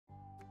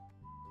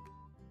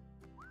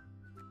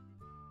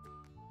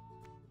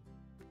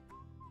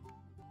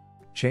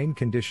Chain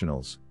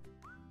conditionals.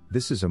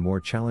 This is a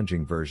more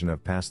challenging version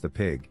of Pass the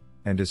Pig,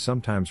 and is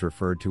sometimes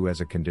referred to as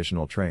a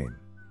conditional train.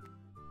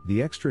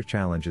 The extra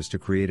challenge is to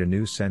create a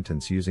new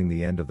sentence using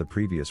the end of the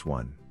previous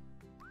one.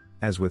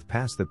 As with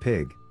Pass the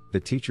Pig, the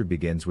teacher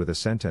begins with a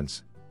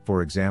sentence,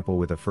 for example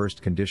with a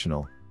first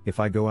conditional, if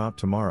I go out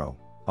tomorrow,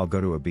 I'll go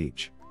to a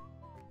beach.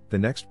 The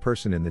next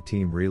person in the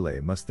team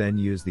relay must then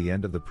use the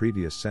end of the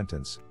previous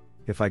sentence,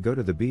 if I go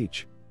to the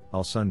beach,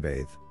 I'll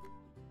sunbathe.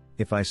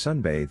 If I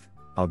sunbathe,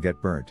 I'll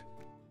get burnt.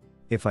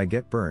 If I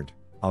get burnt,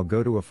 I'll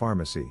go to a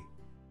pharmacy.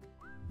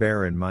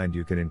 Bear in mind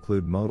you can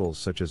include modals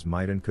such as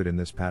might and could in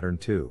this pattern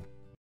too.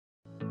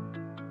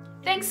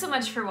 Thanks so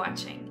much for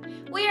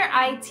watching. We are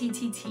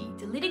ITTT,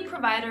 the leading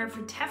provider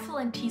for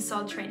TEFL and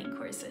TESOL training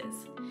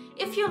courses.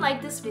 If you like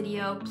this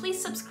video,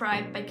 please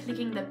subscribe by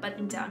clicking the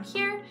button down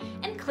here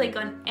and click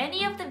on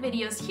any of the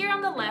videos here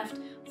on the left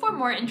for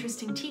more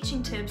interesting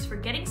teaching tips for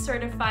getting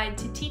certified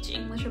to teach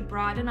English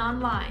abroad and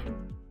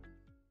online.